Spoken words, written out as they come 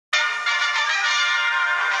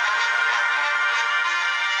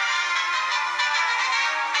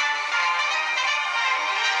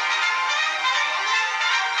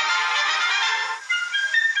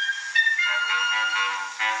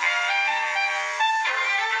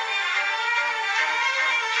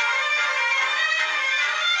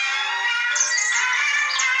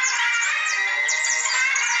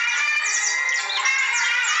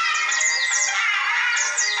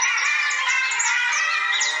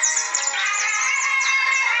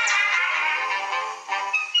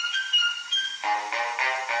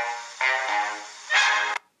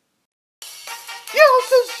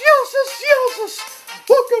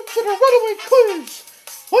to the Runaway quiz.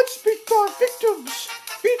 Let's meet our victims.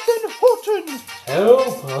 Ethan Horton.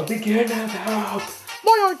 Help! I'll be getting help.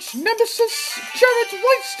 My arch nemesis, Jared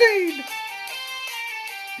Weinstein.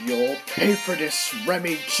 You'll pay for this,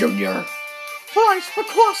 Remi Jr. Bryce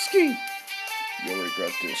McCloskey. You'll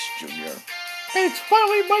regret this, Junior. And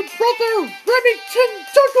finally, my brother, Remington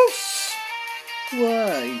Douglas.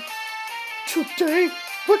 Why? Today,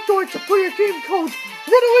 we're going to play a game called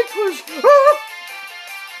Runaway Quiz. Ah!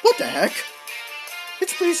 What the heck?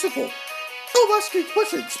 It's pretty simple. I'll ask you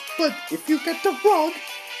questions, but if you get them wrong,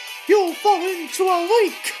 you'll fall into a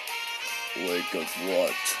lake. Lake of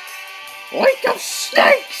what? Lake of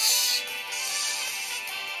snakes!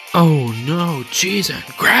 Oh no, cheese and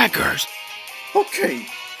crackers. Okay,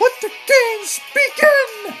 let the games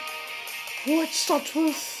begin! Let's start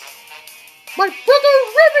with my brother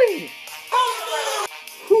Remi!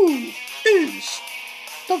 Who is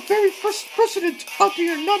the very first president of the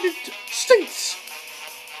United States?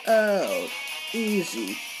 Oh,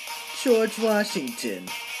 easy. George Washington.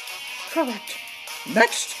 Correct.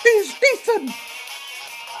 Next is Ethan.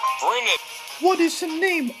 Bring it. What is the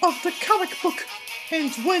name of the comic book?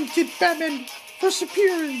 And when did Batman first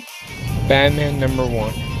appear in? Batman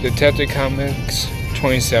 #1, Detective Comics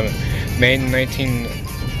 27, May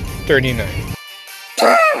 1939.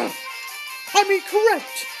 I mean,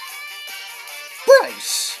 correct.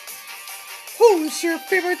 Bryce. Who is your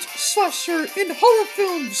favorite slasher in horror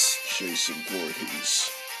films? Jason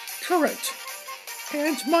Voorhees. Correct.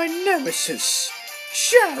 And my nemesis,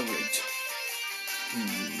 Jared.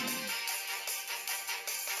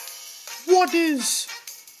 What is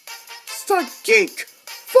the geek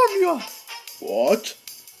formula? What?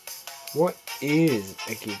 What is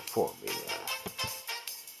a geek formula?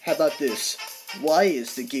 How about this? Why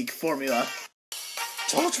is the geek formula?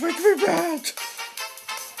 Don't make me mad!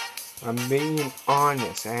 I'm being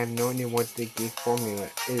honest, I have no idea what the geek formula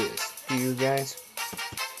is. Do you guys?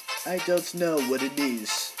 I don't know what it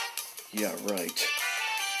is. Yeah, right.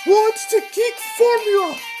 What's the geek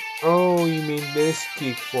formula? Oh, you mean this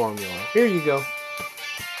geek formula. Here you go.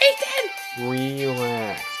 Ethan!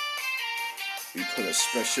 Relax. We put a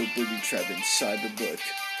special booby trap inside the book.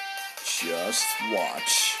 Just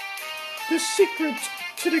watch. The secret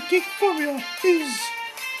to the geek formula is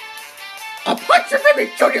a punch of Remi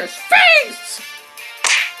Jr.'s face!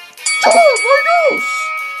 Oh, my nose!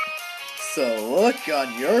 So look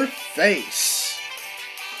on your face.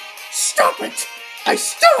 Stop it! I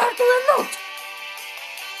still have the remote!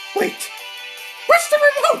 Wait, where's the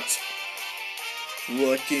remote?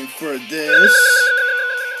 Looking for this?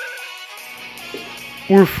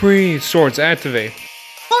 We're free. Swords activate.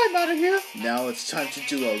 I'm out of here. Now it's time to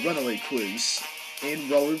do a runaway quiz in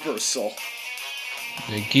role reversal.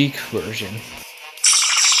 The geek version.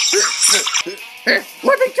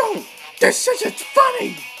 Let me go! This isn't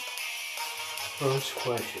funny! First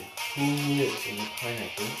question. Who lives in the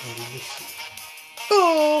pineapple under the sea?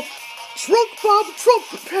 Oh, Drunk Bob Drunk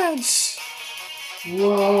Pants!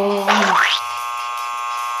 Whoa!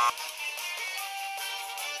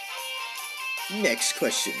 Next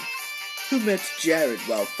question. Who met Jared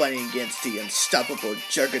while fighting against the unstoppable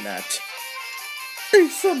Juggernaut?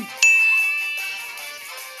 Ethan!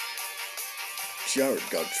 Jared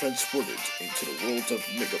got transported into the world of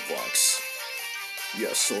Megablox.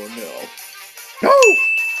 Yes or no? No!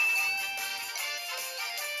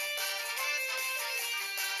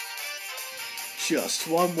 Just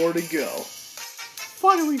one more to go.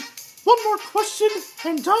 Finally, one more question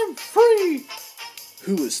and I'm free!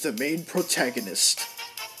 Who is the main protagonist?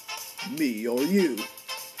 Me or you?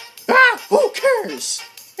 Ah! Who cares?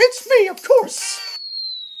 It's me, of course!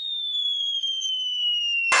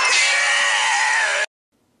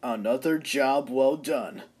 Another job well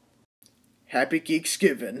done. Happy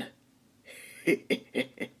Geeksgiving.